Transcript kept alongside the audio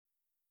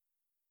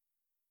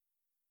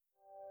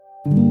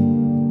Welcome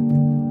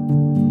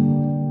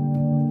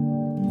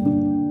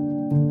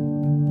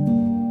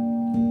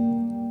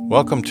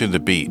to The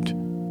Beat,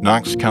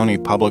 Knox County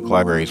Public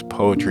Library's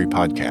poetry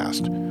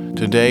podcast.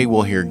 Today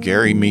we'll hear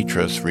Gary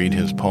Metras read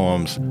his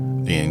poems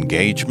The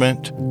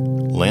Engagement,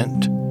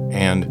 Lent,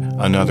 and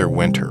Another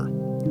Winter.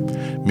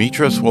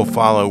 Metras will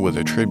follow with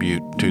a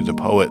tribute to the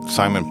poet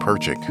Simon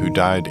Perchik, who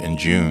died in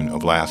June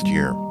of last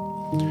year.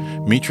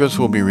 Metras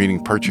will be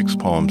reading Perchik's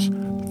poems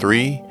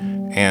 3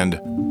 and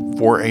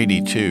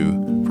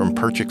 482 from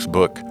Perchik's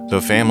book, The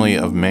Family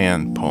of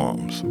Man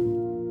Poems.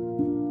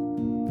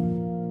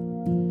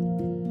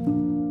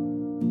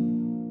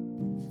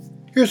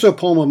 Here's a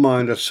poem of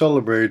mine that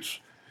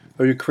celebrates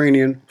a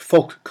Ukrainian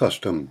folk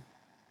custom.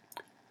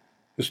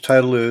 Its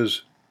title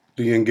is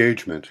The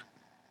Engagement.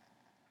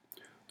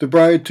 The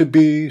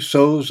bride-to-be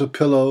sews a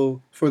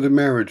pillow for the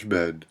marriage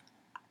bed.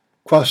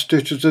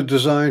 Cross-stitches a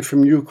design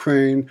from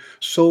Ukraine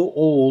so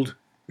old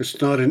it's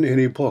not in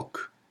any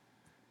book,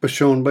 but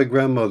shown by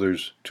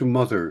grandmothers to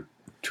mother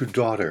to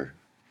daughter.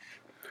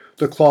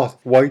 The cloth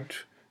white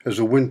as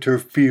a winter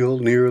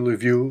field near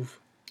Lviv.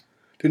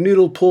 The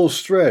needle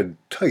pulls thread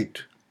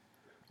tight.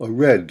 A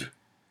red,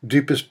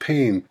 deepest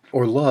pain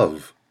or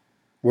love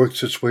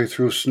works its way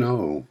through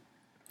snow.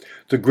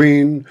 The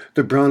green,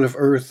 the brown of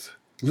earth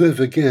live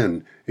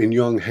again in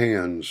young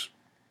hands.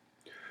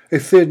 A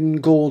thin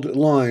gold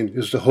line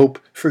is the hope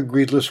for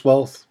greedless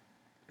wealth.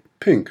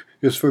 Pink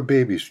is for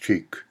baby's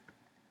cheek.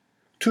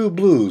 Two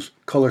blues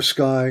color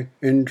sky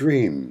and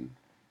dream.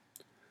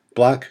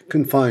 Black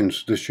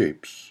confines the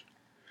shapes.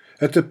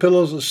 At the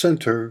pillow's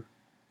center,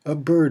 a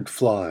bird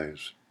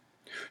flies.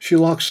 She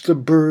locks the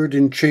bird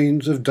in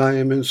chains of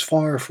diamonds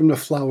far from the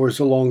flowers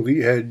along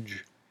the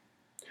edge.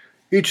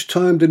 Each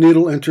time the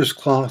needle enters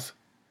cloth,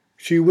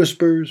 she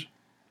whispers,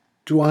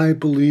 "Do I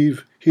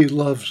believe he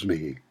loves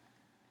me?"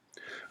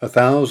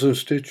 1,000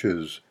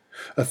 stitches,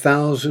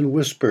 1,000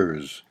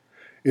 whispers,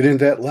 and in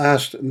that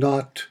last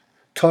knot,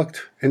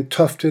 tucked and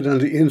tufted on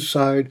the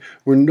inside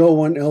where no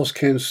one else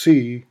can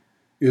see,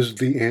 is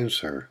the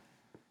answer.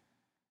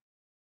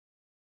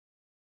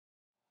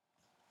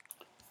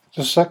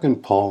 The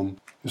second poem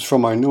is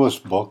from my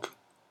newest book,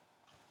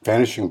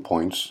 Vanishing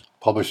Points,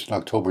 published in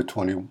October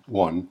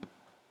 21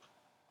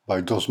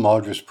 by Dos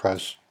Madres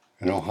Press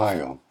in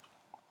Ohio.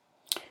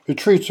 It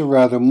treats a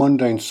rather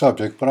mundane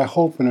subject, but I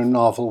hope in a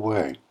novel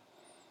way.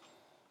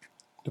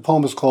 The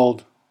poem is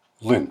called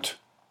Lint.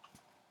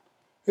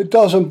 It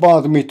doesn't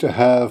bother me to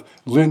have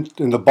lint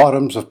in the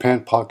bottoms of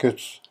pant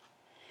pockets.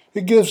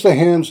 It gives the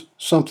hands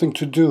something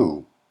to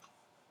do,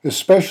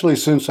 especially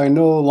since I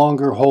no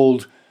longer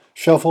hold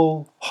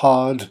shovel,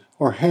 hod,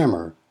 or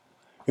hammer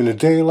in the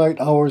daylight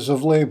hours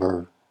of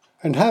labor,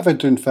 and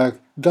haven't in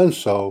fact done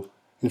so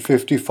in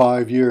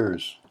 55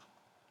 years.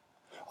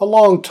 A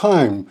long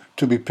time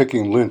to be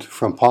picking lint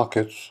from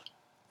pockets,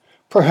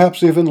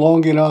 perhaps even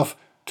long enough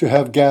to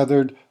have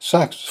gathered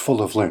sacks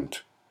full of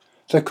lint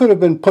that could have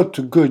been put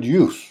to good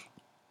use,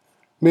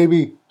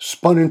 maybe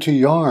spun into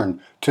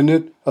yarn to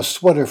knit a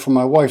sweater for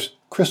my wife's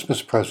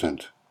Christmas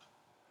present,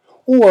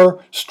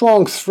 or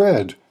strong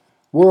thread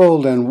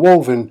whirled and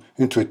woven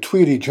into a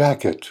tweedy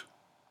jacket.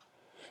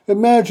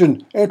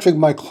 Imagine entering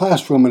my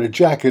classroom in a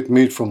jacket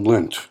made from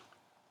lint.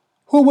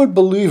 Who would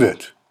believe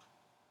it?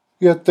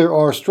 Yet there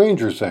are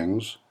stranger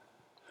things.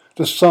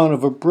 The son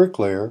of a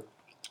bricklayer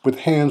with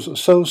hands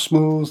so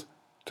smooth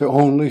they're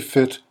only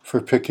fit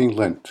for picking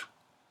lint.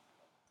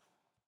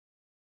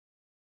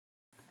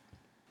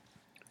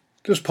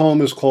 This poem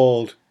is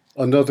called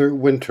Another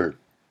Winter.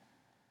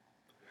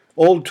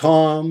 Old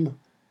Tom,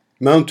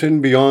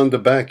 mountain beyond the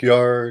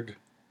backyard,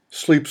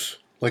 sleeps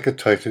like a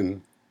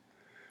titan.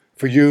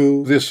 For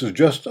you, this is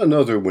just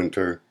another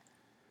winter.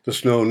 The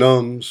snow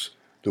numbs,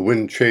 the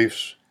wind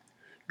chafes.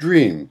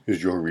 Dream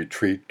is your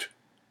retreat.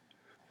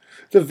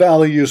 The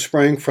valley you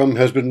sprang from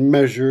has been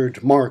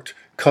measured, marked,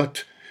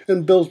 cut,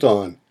 and built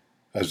on,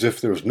 as if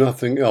there was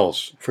nothing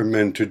else for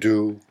men to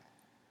do.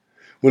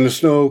 When the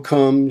snow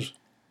comes,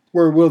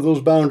 where will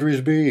those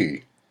boundaries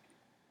be?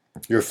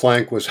 Your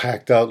flank was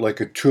hacked out like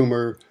a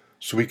tumor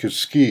so we could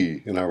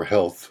ski in our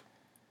health.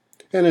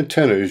 An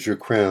antenna is your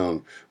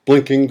crown,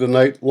 blinking the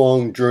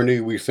night-long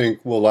journey we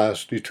think will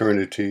last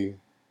eternity.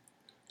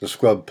 The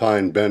scrub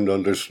pine bend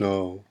under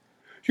snow.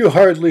 You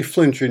hardly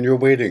flinch in your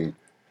waiting,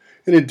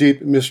 in a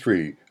deep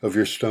mystery of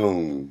your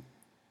stone.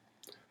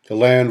 The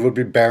land would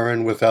be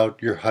barren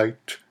without your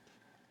height,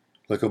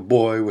 like a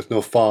boy with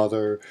no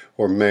father,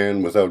 or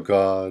man without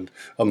God,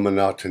 a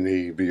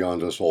monotony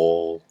beyond us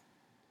all.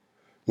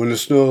 When the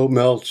snow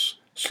melts,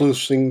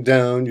 sluicing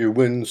down your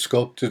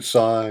wind-sculpted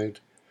side,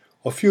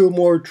 a few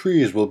more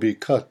trees will be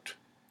cut,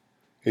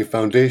 a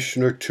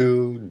foundation or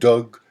two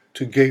dug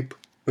to gape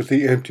with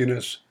the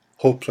emptiness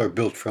hopes are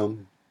built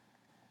from.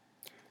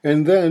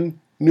 And then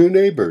new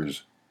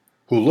neighbors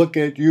who look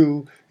at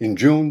you in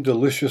June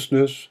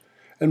deliciousness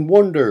and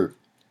wonder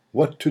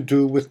what to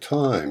do with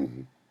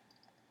time,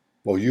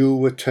 while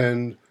you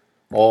attend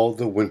all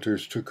the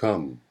winters to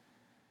come.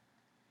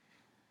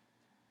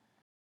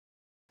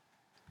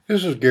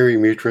 This is Gary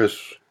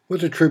Metras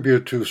was a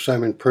tribute to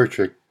Simon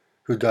Perchik,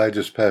 who died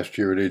this past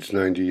year at age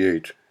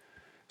 98.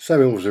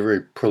 Simon was a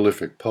very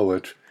prolific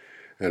poet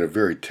and a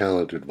very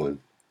talented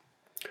one.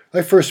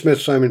 I first met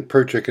Simon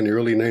Perchik in the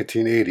early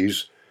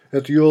 1980s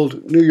at the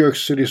old New York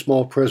City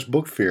Small Press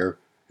Book Fair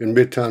in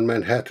Midtown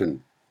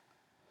Manhattan.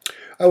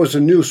 I was a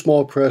new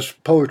small press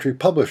poetry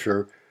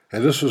publisher,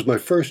 and this was my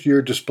first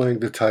year displaying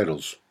the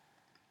titles.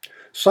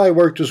 Si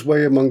worked his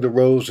way among the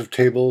rows of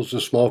tables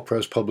of small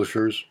press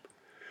publishers.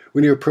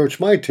 When he approached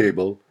my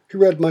table, he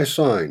read my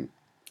sign,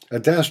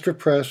 Adastra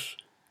Press,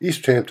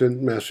 East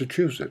Hampton,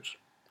 Massachusetts.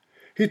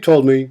 He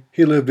told me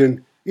he lived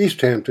in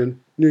East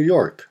Hampton, New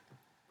York.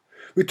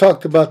 We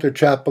talked about the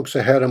chapbooks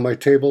I had on my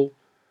table,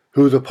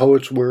 who the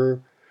poets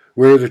were,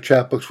 where the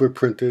chapbooks were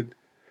printed,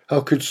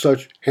 how could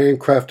such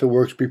handcrafted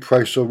works be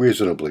priced so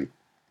reasonably.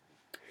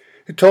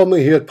 He told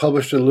me he had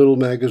published in a little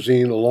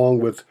magazine along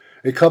with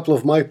a couple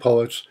of my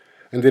poets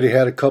and that he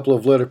had a couple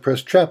of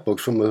letterpress chapbooks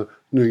from a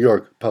New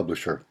York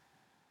publisher.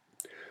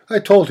 I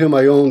told him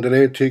I owned an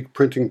antique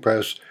printing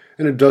press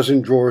and a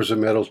dozen drawers of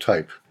metal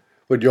type,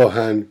 what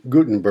Johann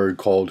Gutenberg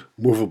called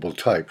movable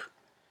type.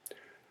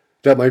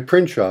 That my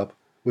print shop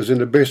was in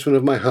the basement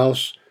of my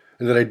house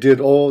and that I did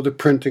all the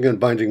printing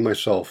and binding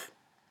myself.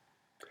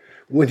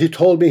 When he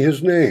told me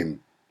his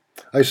name,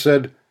 I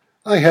said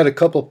I had a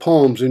couple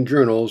poems in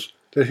journals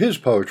that his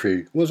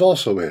poetry was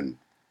also in.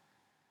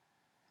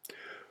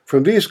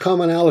 From these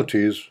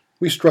commonalities,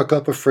 we struck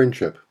up a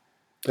friendship,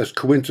 as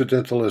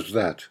coincidental as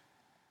that.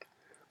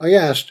 I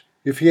asked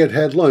if he had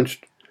had lunch,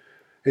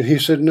 and he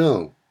said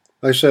no.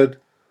 I said,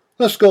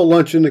 let's go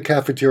lunch in the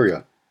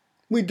cafeteria.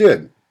 We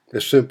did,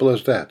 as simple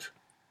as that.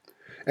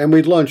 And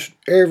we lunched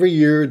every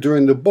year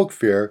during the book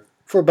fair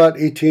for about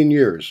 18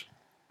 years.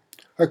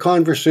 Our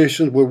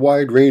conversations were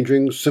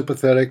wide-ranging,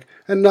 sympathetic,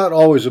 and not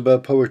always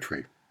about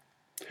poetry.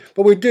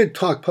 But we did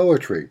talk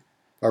poetry,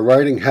 our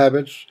writing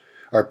habits,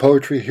 our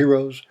poetry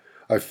heroes,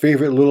 our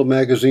favorite little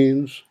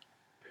magazines.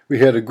 We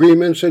had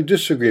agreements and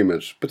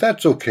disagreements, but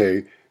that's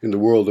okay in the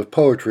world of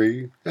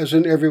poetry, as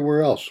in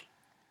everywhere else.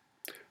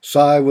 Si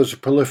was a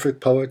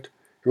prolific poet.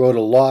 He wrote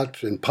a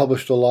lot and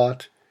published a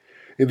lot.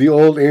 In the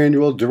old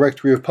annual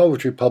Directory of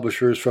Poetry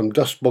Publishers from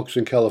Dust Books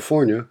in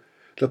California,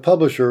 the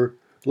publisher,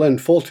 Len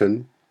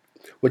Fulton,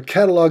 would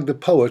catalog the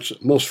poets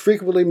most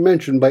frequently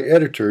mentioned by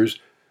editors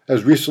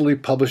as recently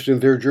published in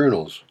their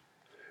journals.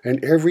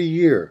 And every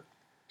year,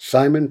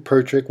 Simon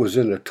Perchik was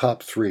in the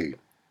top 3.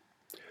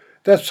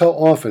 That's how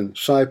often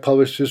Si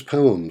published his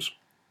poems.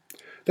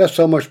 That's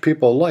how much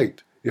people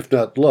liked, if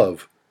not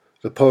loved,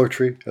 the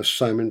poetry of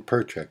Simon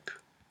Perchik.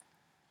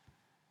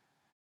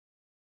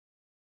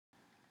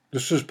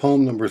 This is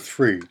poem number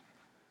 3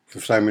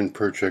 from Simon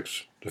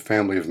Perchik's The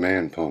Family of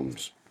Man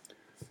poems.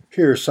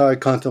 Here, Si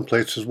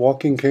contemplates his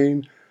walking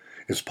cane,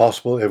 its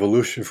possible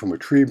evolution from a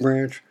tree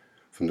branch,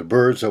 from the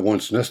birds that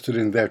once nested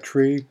in that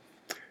tree,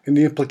 and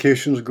the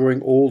implications of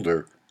growing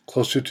older,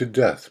 closer to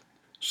death.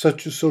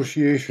 Such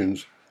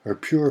associations are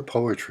pure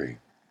poetry.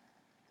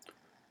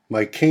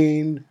 My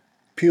cane,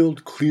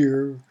 peeled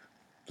clear,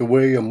 the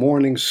way a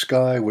morning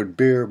sky would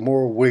bear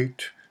more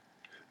weight.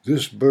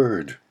 This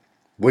bird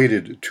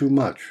weighted too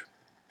much,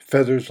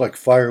 feathers like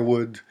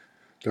firewood,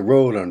 the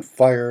road on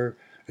fire,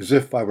 as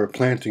if I were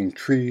planting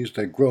trees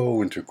that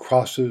grow into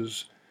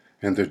crosses,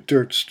 and the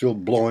dirt still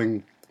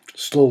blowing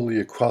slowly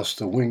across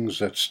the wings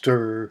that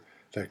stir,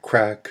 that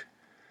crack.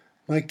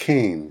 My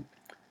cane,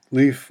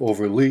 leaf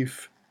over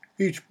leaf,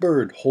 each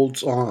bird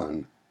holds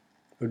on,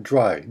 a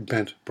dry,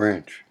 bent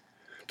branch,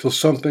 till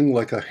something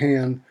like a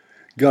hand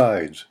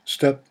guides,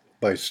 step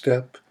by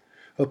step,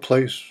 a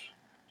place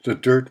the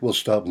dirt will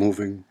stop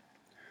moving,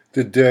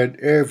 the dead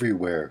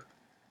everywhere,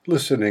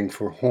 listening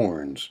for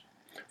horns,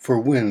 for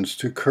winds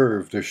to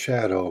curve their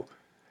shadow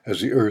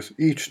as the earth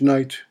each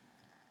night.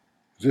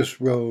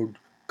 This road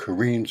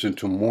careens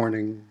into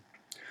morning.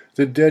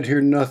 The dead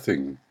hear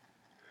nothing.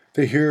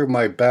 They hear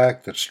my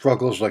back that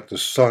struggles like the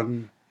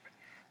sun.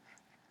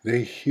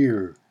 They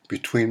hear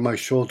between my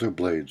shoulder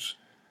blades.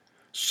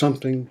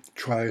 Something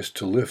tries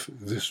to lift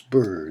this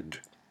bird.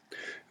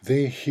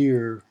 They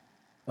hear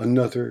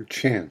another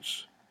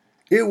chance.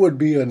 It would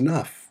be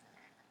enough.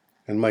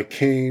 And my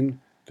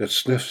cane that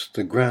sniffs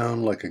the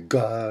ground like a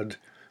god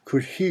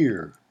could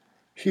hear,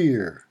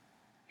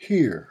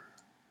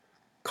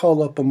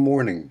 call up a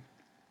morning.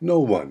 No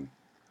one,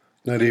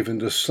 not even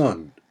the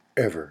sun,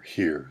 ever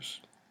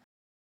hears.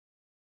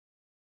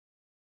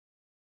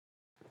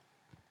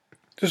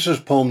 This is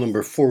poem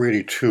number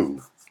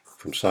 482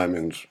 from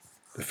Simon's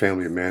The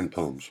Family of Man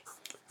poems.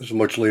 This is a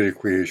much later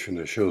creation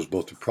that shows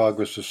both the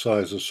progress of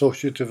Si's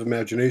associative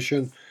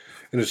imagination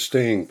and its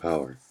staying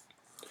power.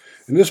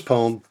 In this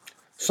poem,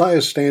 Si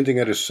is standing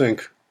at his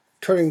sink,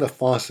 turning the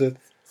faucet,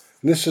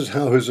 and this is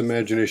how his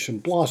imagination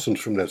blossoms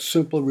from that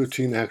simple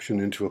routine action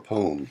into a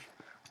poem.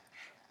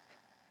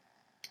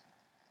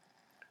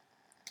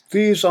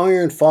 These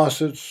iron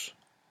faucets,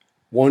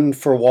 one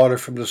for water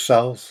from the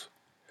south,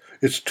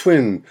 its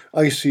twin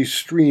icy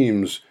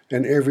streams,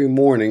 and every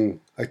morning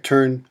I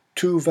turn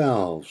 2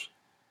 valves,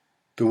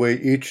 the way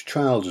each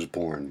child is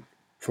born,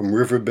 from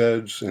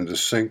riverbeds and the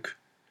sink,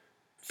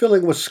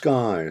 filling with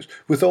skies,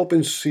 with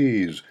open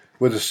seas,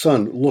 where the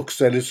sun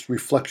looks at its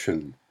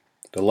reflection,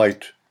 the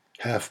light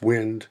half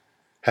wind,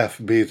 half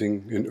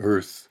bathing in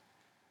earth.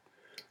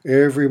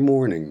 Every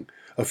morning,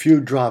 a few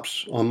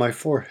drops on my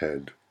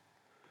forehead,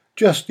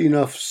 just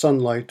enough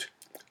sunlight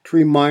to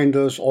remind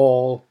us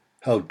all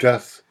how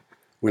death,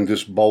 when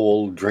this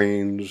bowl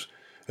drains,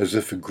 as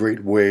if a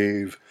great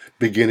wave,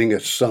 beginning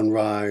at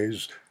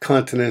sunrise,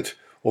 continent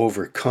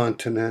over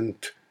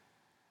continent,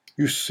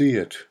 you see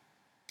it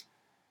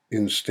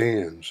in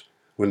stands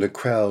when the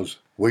crowds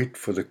wait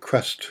for the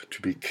crest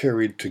to be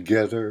carried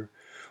together,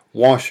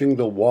 washing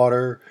the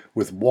water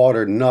with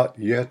water not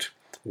yet,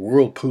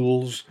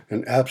 whirlpools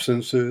and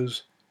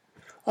absences.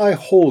 I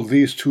hold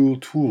these two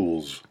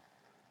tools,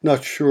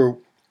 not sure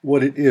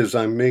what it is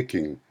I'm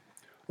making,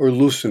 or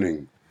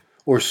loosening,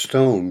 or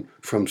stone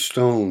from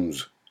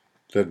stones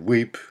that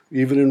weep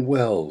even in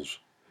wells,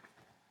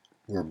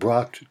 were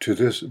brought to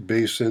this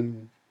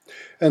basin,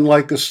 and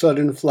like a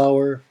sudden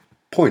flower,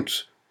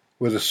 points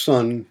where the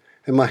sun,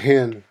 and my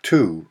hand,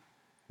 too,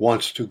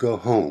 wants to go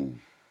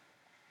home.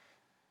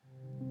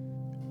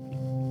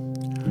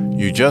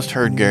 You just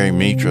heard Gary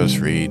Metras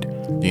read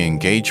The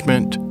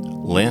Engagement,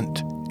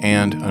 Lent,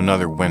 and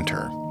Another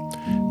Winter.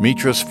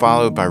 Metras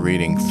followed by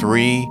reading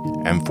 3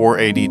 and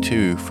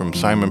 482 from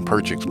Simon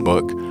Perchik's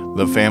book,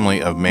 The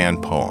Family of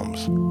Man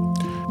Poems.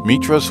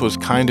 Metras was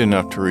kind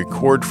enough to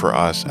record for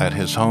us at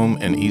his home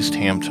in East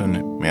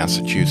Hampton,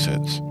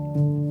 Massachusetts.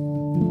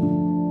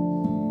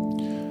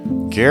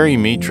 Gary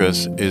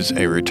Metras is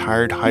a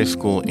retired high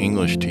school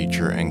English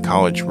teacher and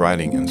college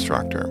writing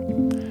instructor.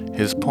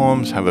 His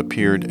poems have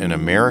appeared in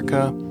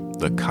America,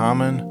 The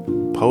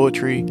Common,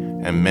 Poetry,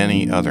 and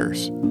many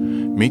others.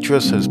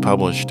 Metras has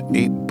published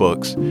 8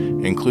 books,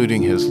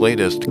 including his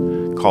latest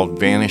called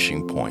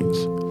Vanishing Points.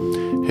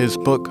 His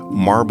book,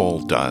 Marble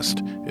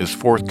Dust, is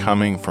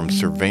forthcoming from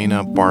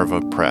Cervena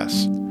Barva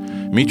Press.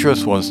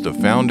 Metras was the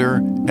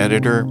founder,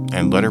 editor,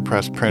 and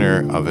letterpress printer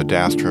of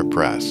Adastra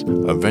Press,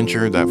 a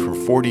venture that for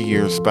 40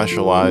 years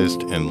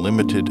specialized in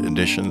limited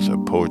editions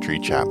of poetry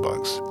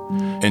chapbooks.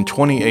 In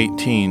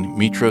 2018,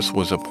 Metras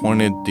was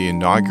appointed the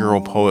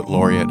inaugural Poet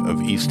Laureate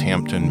of East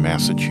Hampton,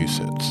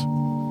 Massachusetts.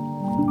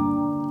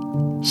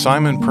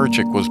 Simon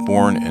Perchik was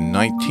born in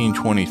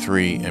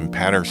 1923 in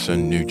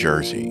Paterson, New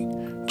Jersey.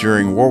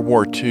 During World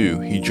War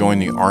II, he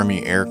joined the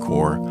Army Air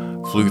Corps,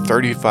 flew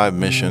 35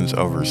 missions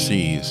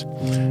overseas,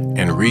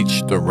 and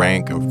reached the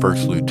rank of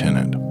first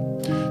lieutenant.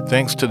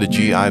 Thanks to the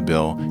GI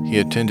Bill, he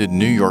attended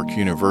New York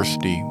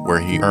University, where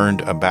he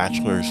earned a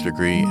bachelor's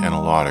degree and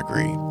a law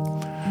degree.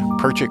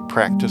 Perchik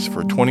practiced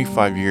for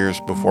 25 years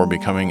before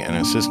becoming an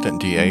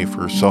assistant DA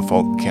for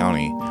Suffolk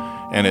County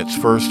and its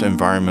first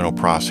environmental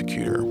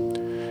prosecutor.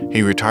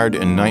 He retired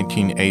in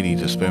 1980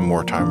 to spend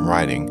more time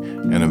writing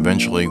and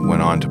eventually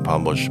went on to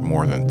publish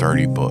more than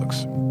 30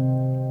 books.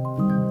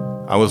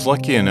 I was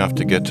lucky enough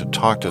to get to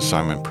talk to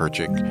Simon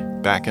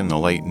Perchik back in the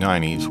late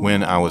 90s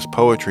when I was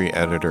poetry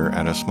editor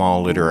at a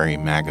small literary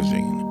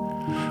magazine.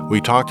 We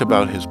talked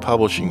about his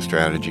publishing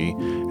strategy,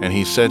 and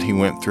he said he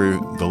went through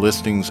the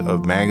listings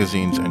of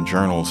magazines and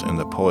journals in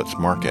the poets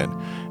market,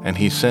 and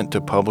he sent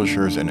to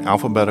publishers in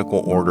alphabetical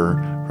order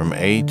from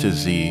A to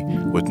Z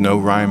with no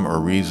rhyme or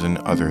reason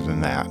other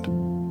than that.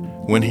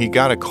 When he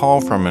got a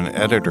call from an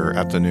editor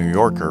at the New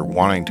Yorker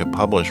wanting to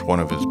publish one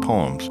of his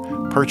poems,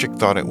 Perchik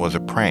thought it was a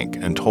prank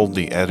and told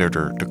the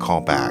editor to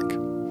call back.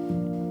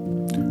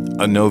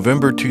 A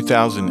November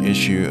 2000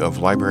 issue of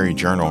Library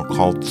Journal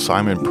called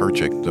Simon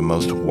Perchik the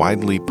most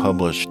widely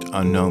published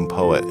unknown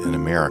poet in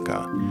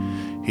America.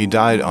 He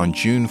died on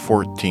June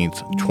 14,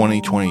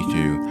 2022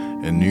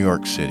 in New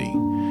York City.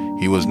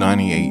 He was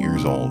 98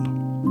 years old.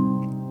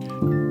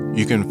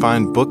 You can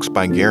find books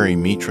by Gary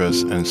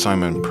Metras and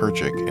Simon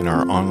Perchik in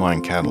our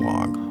online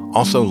catalog.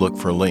 Also look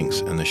for links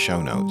in the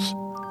show notes.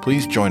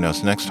 Please join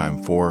us next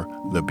time for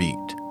The Beat.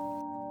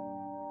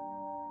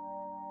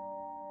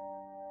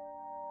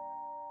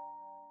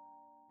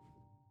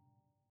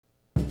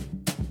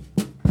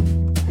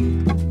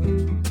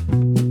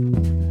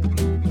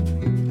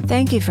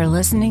 Thank you for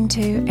listening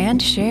to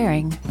and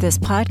sharing this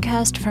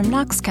podcast from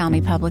Knox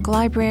County Public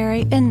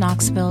Library in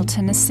Knoxville,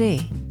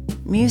 Tennessee.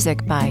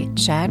 Music by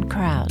Chad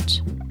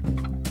Crouch.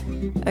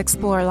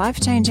 Explore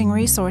life-changing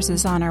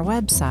resources on our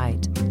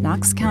website,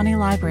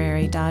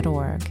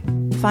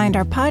 knoxcountylibrary.org. Find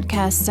our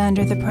podcasts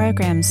under the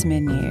Programs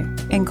menu,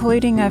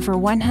 including over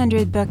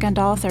 100 book and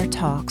author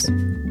talks.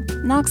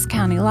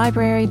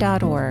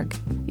 knoxcountylibrary.org,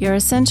 your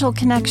essential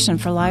connection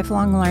for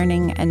lifelong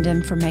learning and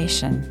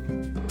information.